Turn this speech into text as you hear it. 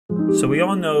So we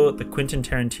all know the Quentin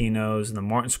Tarantinos and the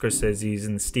Martin Scorseses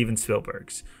and the Steven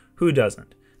Spielbergs. Who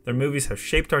doesn't? Their movies have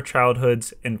shaped our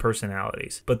childhoods and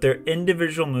personalities, but their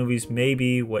individual movies may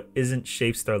be what isn't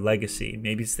shapes their legacy.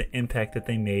 Maybe it's the impact that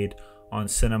they made on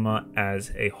cinema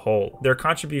as a whole. Their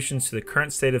contributions to the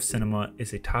current state of cinema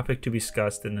is a topic to be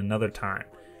discussed in another time.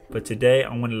 But today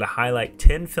I wanted to highlight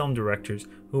 10 film directors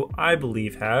who I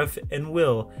believe have and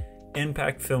will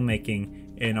impact filmmaking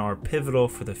and are pivotal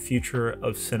for the future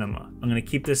of cinema. I'm going to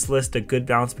keep this list a good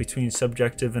balance between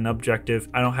subjective and objective.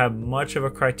 I don't have much of a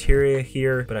criteria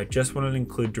here, but I just wanted to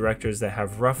include directors that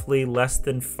have roughly less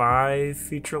than 5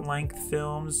 feature-length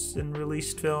films and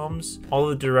released films. All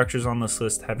the directors on this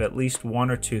list have at least 1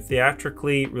 or 2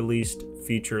 theatrically released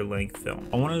feature-length film.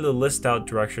 I wanted to list out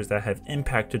directors that have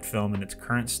impacted film in its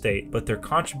current state, but their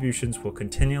contributions will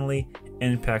continually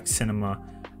impact cinema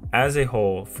as a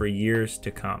whole for years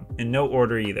to come. In no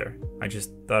order either. I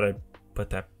just thought I'd put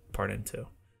that part in too.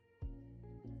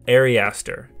 Ari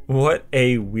Aster. What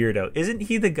a weirdo. Isn't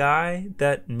he the guy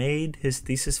that made his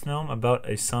thesis film about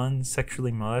a son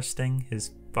sexually molesting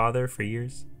his father for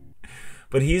years?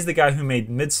 But he's the guy who made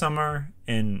Midsommar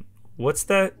and what's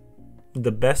that?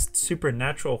 The best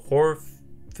supernatural horror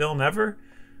film ever?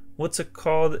 What's it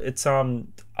called? It's the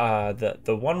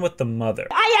one with the mother.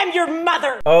 I am your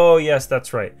mother! Oh yes,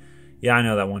 that's right. Yeah, I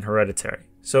know that one, Hereditary.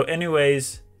 So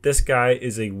anyways, this guy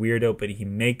is a weirdo, but he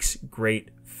makes great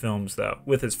films though.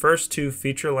 With his first 2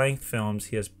 feature-length films,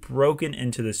 he has broken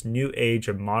into this new age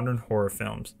of modern horror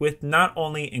films, with not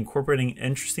only incorporating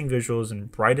interesting visuals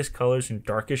and brightest colors and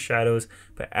darkest shadows,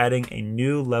 but adding a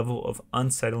new level of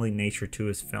unsettling nature to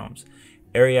his films.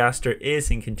 Ari Aster is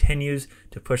and continues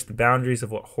to push the boundaries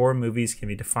of what horror movies can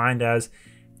be defined as,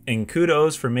 and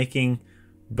kudos for making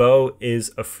Beau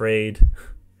is Afraid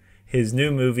his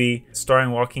new movie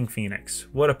starring Joaquin Phoenix.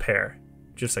 What a pair.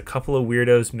 Just a couple of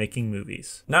weirdos making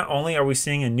movies. Not only are we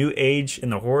seeing a new age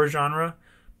in the horror genre,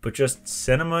 but just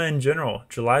cinema in general.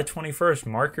 July 21st,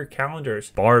 mark your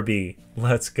calendars. Barbie,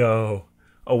 let's go.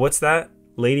 Oh, what's that?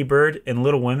 Lady Bird and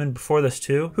Little Women before this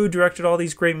too? Who directed all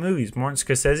these great movies? Martin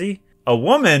Scorsese? A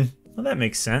woman? Well, that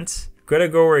makes sense. Greta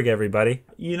Gerwig, everybody.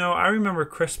 You know, I remember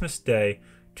Christmas Day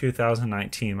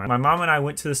 2019. My mom and I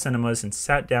went to the cinemas and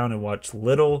sat down and watched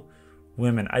Little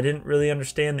Women. I didn't really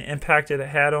understand the impact it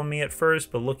had on me at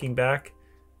first, but looking back,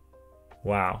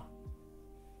 wow.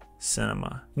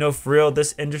 Cinema. No, for real,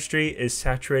 this industry is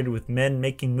saturated with men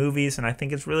making movies, and I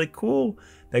think it's really cool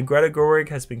that Greta Gerwig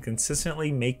has been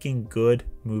consistently making good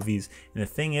movies. And the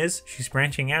thing is, she's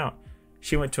branching out.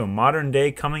 She went to a modern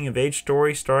day coming of age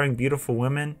story starring beautiful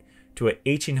women, to a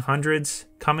 1800s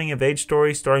coming of age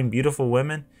story starring beautiful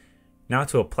women, now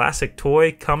to a plastic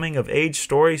toy coming of age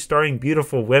story starring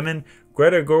beautiful women.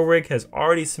 Greta Gerwig has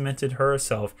already cemented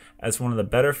herself as one of the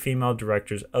better female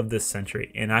directors of this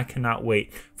century, and I cannot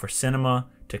wait for cinema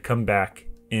to come back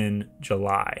in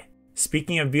July.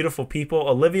 Speaking of beautiful people,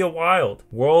 Olivia Wilde,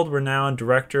 world-renowned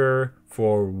director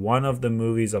for one of the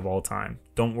movies of all time.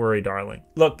 Don't worry, darling.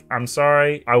 Look, I'm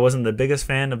sorry, I wasn't the biggest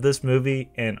fan of this movie,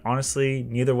 and honestly,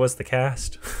 neither was the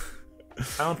cast.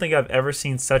 I don't think I've ever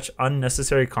seen such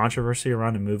unnecessary controversy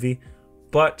around a movie,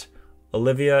 but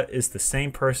Olivia is the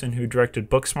same person who directed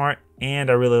Booksmart, and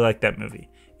I really like that movie.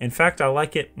 In fact, I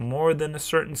like it more than A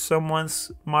Certain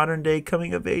Someone's modern-day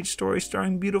coming-of-age story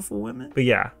starring beautiful women. But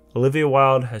yeah, Olivia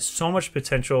Wilde has so much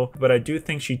potential, but I do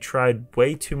think she tried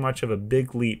way too much of a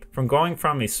big leap. From going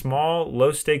from a small,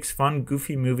 low-stakes, fun,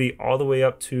 goofy movie all the way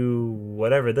up to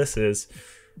whatever this is.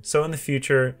 So in the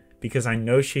future, because I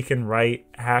know she can write,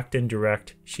 act, and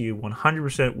direct, she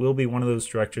 100% will be one of those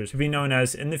directors to be known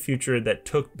as in the future that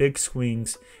took big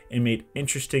swings and made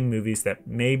interesting movies that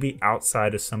may be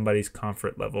outside of somebody's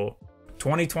comfort level.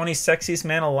 2020 Sexiest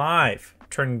Man Alive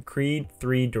turned Creed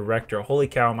 3 director. Holy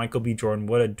cow, Michael B. Jordan,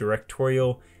 what a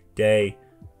directorial debut.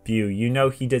 You know,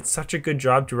 he did such a good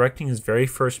job directing his very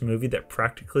first movie that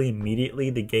practically immediately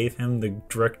they gave him the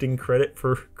directing credit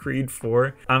for Creed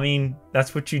 4. I mean,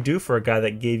 that's what you do for a guy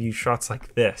that gave you shots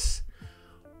like this.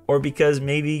 Or because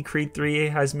maybe Creed 3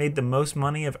 has made the most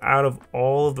money out of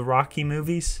all of the Rocky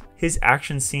movies. His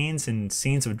action scenes and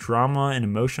scenes of drama and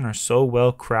emotion are so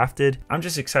well crafted. I'm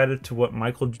just excited to what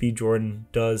Michael B. Jordan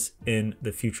does in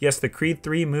the future. Yes, the Creed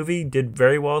 3 movie did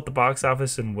very well at the box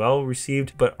office and well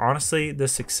received, but honestly, the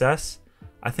success,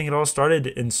 I think it all started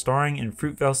in starring in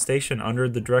Fruitvale Station under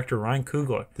the director Ryan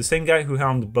Coogler, the same guy who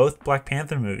helmed both Black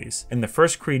Panther movies and the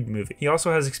first Creed movie. He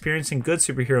also has experience in good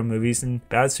superhero movies and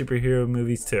bad superhero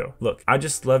movies too. Look, I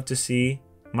just love to see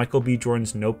Michael B.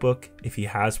 Jordan's notebook, if he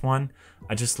has one.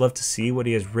 I just love to see what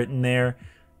he has written there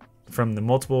from the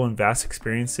multiple and vast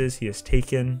experiences he has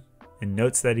taken and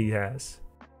notes that he has.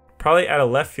 Probably out of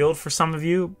left field for some of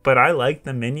you, but I like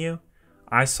The Menu.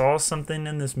 I saw something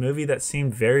in this movie that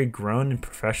seemed very grown and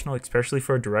professional, especially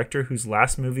for a director whose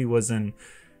last movie was in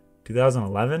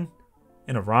 2011,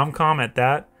 in a rom-com at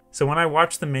that. So when I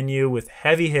watched The Menu with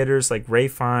heavy hitters like Ray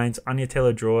Fiennes, Anya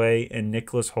Taylor-Joy, and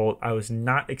Nicholas Hoult, I was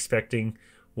not expecting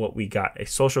what we got. A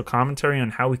social commentary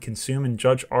on how we consume and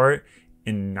judge art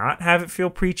and not have it feel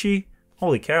preachy.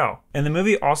 Holy cow. And the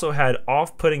movie also had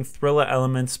off-putting thriller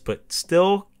elements, but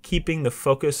still keeping the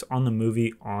focus on the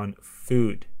movie on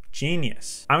food.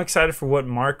 Genius. I'm excited for what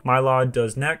Mark Mylod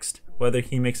does next, whether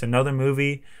he makes another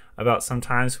movie about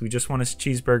sometimes we just want a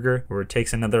cheeseburger or it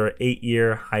takes another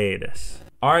 8-year hiatus.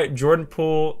 Alright, Jordan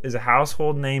Poole is a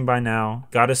household name by now.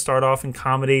 Got to start off in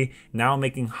comedy, now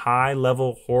making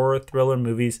high-level horror thriller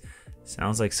movies.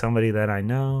 Sounds like somebody that I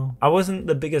know. I wasn't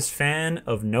the biggest fan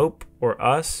of Nope or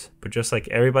Us, but just like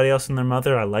everybody else and their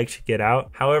mother, I liked Get Out.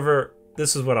 However,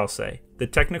 this is what I'll say. The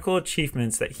technical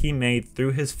achievements that he made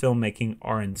through his filmmaking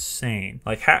are insane.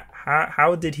 Like,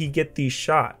 how did he get these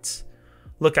shots?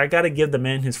 Look, I gotta give the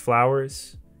man his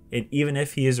flowers. And even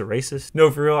if he is a racist,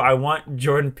 no, for real, I want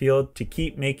Jordan Peele to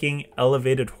keep making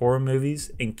elevated horror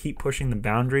movies and keep pushing the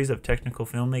boundaries of technical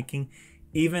filmmaking,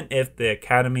 even if the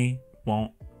Academy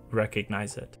won't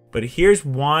recognize it. But here's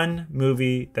one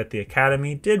movie that the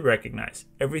Academy did recognize.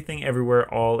 Everything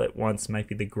Everywhere All at Once might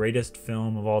be the greatest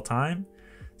film of all time.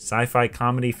 Sci-fi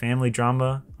comedy family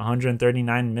drama,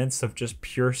 139 minutes of just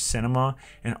pure cinema,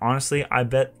 and honestly, I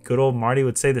bet good old Marty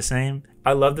would say the same.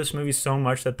 I love this movie so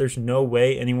much that there's no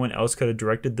way anyone else could have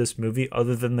directed this movie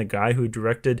other than the guy who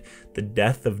directed The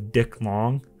Death of Dick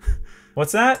Long.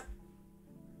 What's that?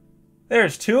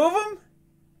 There's 2 of them?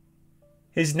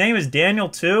 His name is Daniel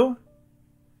too?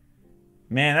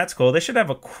 Man, that's cool. They should have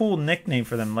a cool nickname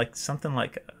for them, like something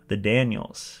like the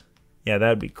Daniels. Yeah,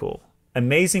 that'd be cool.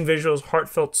 Amazing visuals,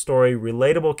 heartfelt story,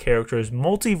 relatable characters,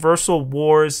 multiversal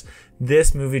wars.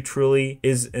 This movie truly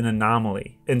is an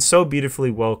anomaly and so beautifully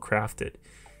well crafted.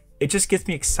 It just gets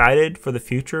me excited for the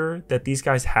future that these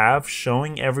guys have,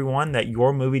 showing everyone that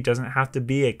your movie doesn't have to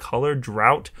be a color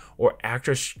drought or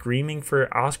actors screaming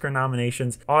for Oscar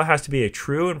nominations. All it has to be a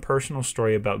true and personal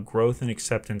story about growth and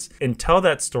acceptance, and tell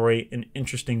that story in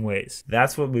interesting ways.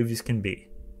 That's what movies can be.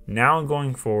 Now and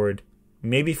going forward,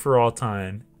 maybe for all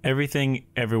time, everything,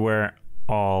 everywhere,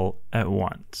 all at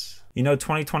once. You know,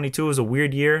 2022 was a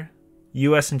weird year.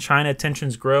 US and China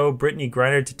tensions grow. Brittany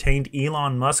Griner detained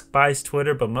Elon Musk buys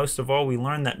Twitter. But most of all, we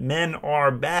learned that men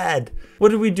are bad. What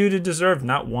did we do to deserve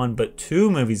not 1 but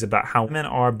 2 movies about how men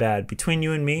are bad? Between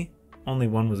you and me, only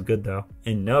 1 was good though.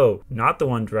 And no, not the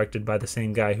one directed by the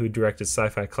same guy who directed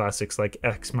sci-fi classics like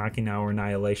Ex Machina or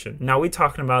Annihilation. Now we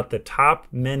talking about the top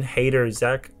men hater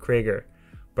Zach Cregger.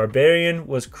 Barbarian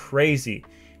was crazy,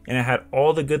 and it had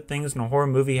all the good things in a horror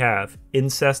movie have.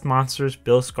 Incest monsters,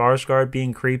 Bill Skarsgård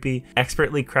being creepy,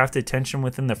 expertly crafted tension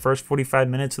within the first 45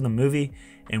 minutes of the movie,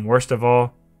 and worst of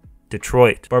all,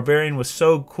 Detroit. Barbarian was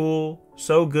so cool,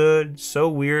 so good, so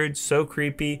weird, so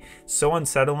creepy, so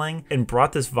unsettling, and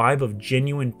brought this vibe of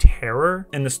genuine terror.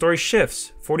 And the story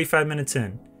shifts 45 minutes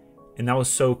in, and that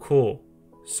was so cool.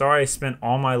 Sorry I spent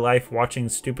all my life watching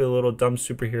stupid little dumb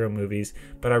superhero movies,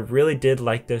 but I really did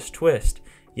like this twist.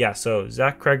 Yeah, so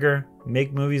Zach Cregger,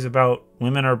 make movies about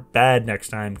women are bad next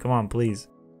time. Come on, please.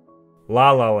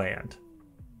 La La Land.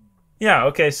 Yeah,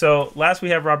 okay, so last we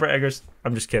have Robert Eggers.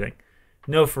 I'm just kidding.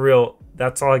 No, for real,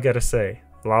 that's all I gotta say.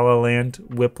 La La Land,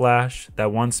 Whiplash,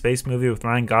 that one space movie with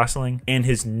Ryan Gosling, and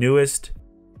his newest,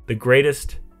 the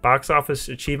greatest box office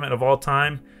achievement of all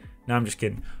time. No, I'm just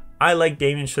kidding. I like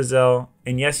Damien Chazelle,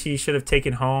 and yes, he should have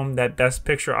taken home that Best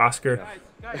Picture Oscar.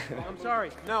 Guys, I'm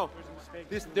sorry. No,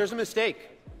 there's a mistake.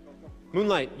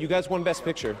 Moonlight, you guys won Best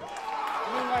Picture.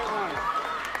 Moonlight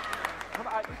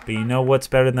won. But you know what's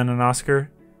better than an Oscar?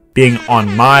 Being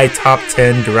on my top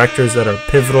 10 directors that are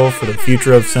pivotal for the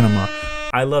future of cinema.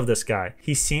 I love this guy.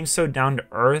 He seems so down to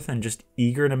earth and just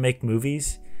eager to make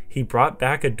movies. He brought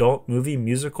back adult movie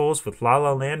musicals with La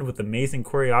La Land with amazing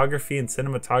choreography and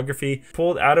cinematography,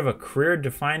 pulled out of a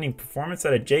career-defining performance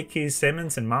out of J.K.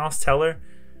 Simmons and Miles Teller.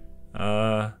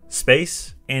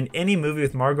 Space. And any movie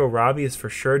with Margot Robbie is for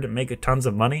sure to make tons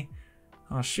of money.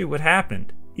 Oh shoot, what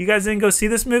happened? You guys didn't go see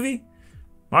this movie?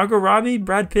 Margot Robbie,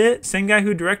 Brad Pitt, same guy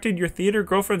who directed your theater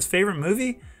girlfriend's favorite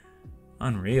movie?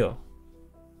 Unreal.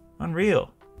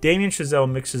 Unreal. Damien Chazelle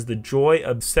mixes the joy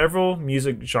of several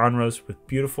music genres with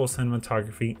beautiful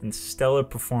cinematography and stellar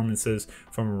performances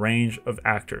from a range of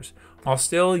actors, while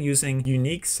still using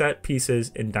unique set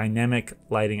pieces and dynamic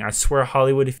lighting. I swear,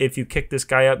 Hollywood, if you kick this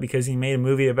guy out because he made a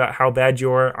movie about how bad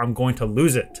you are, I'm going to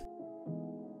lose it.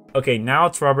 Okay, now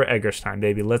it's Robert Eggers time,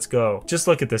 baby. Let's go. Just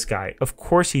look at this guy. Of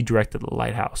course he directed The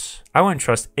Lighthouse. I wouldn't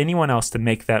trust anyone else to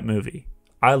make that movie.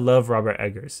 I love Robert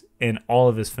Eggers in all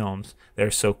of his films. They're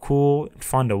so cool and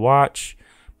fun to watch,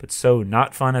 but so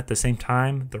not fun at the same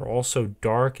time. They're all so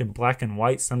dark and black and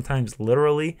white, sometimes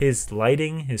literally. His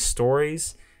lighting, his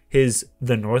stories, his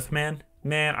The Northman.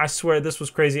 Man, I swear this was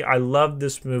crazy. I loved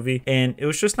this movie, and it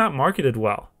was just not marketed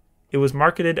well. It was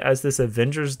marketed as this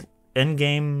Avengers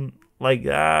Endgame,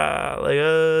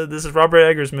 this is Robert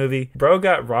Eggers' movie. Bro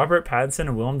got Robert Pattinson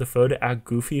and Willem Dafoe to act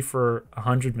goofy for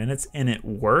 100 minutes, and it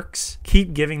works.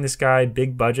 Keep giving this guy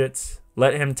big budgets.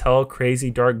 Let him tell crazy,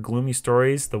 dark, gloomy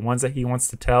stories, the ones that he wants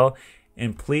to tell.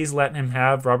 And please let him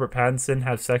have Robert Pattinson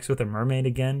have sex with a mermaid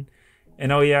again.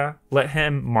 And oh yeah, let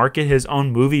him market his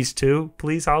own movies too,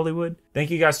 please, Hollywood.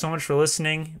 Thank you guys so much for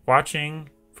listening, watching,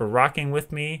 for rocking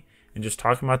with me, and just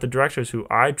talking about the directors who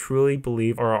I truly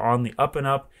believe are on the up and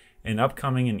up and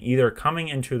upcoming, and either coming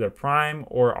into their prime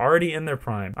or already in their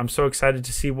prime. I'm so excited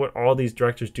to see what all these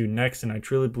directors do next, and I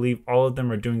truly believe all of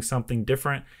them are doing something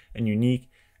different and unique,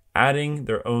 adding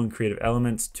their own creative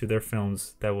elements to their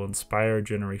films that will inspire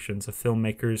generations of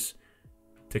filmmakers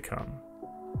to come.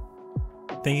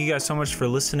 Thank you guys so much for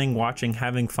listening, watching,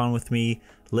 having fun with me.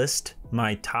 List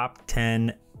my top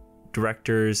 10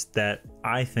 directors that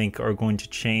I think are going to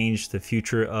change the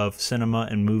future of cinema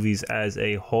and movies as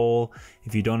a whole.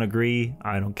 If you don't agree,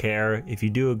 I don't care. If you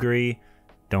do agree,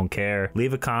 don't care.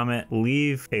 Leave a comment,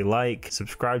 leave a like,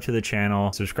 subscribe to the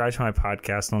channel, subscribe to my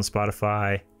podcast on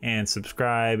Spotify, and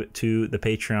subscribe to the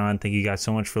Patreon. Thank you guys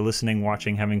so much for listening,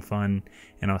 watching, having fun,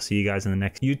 and I'll see you guys in the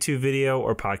next YouTube video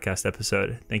or podcast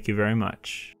episode. Thank you very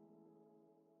much.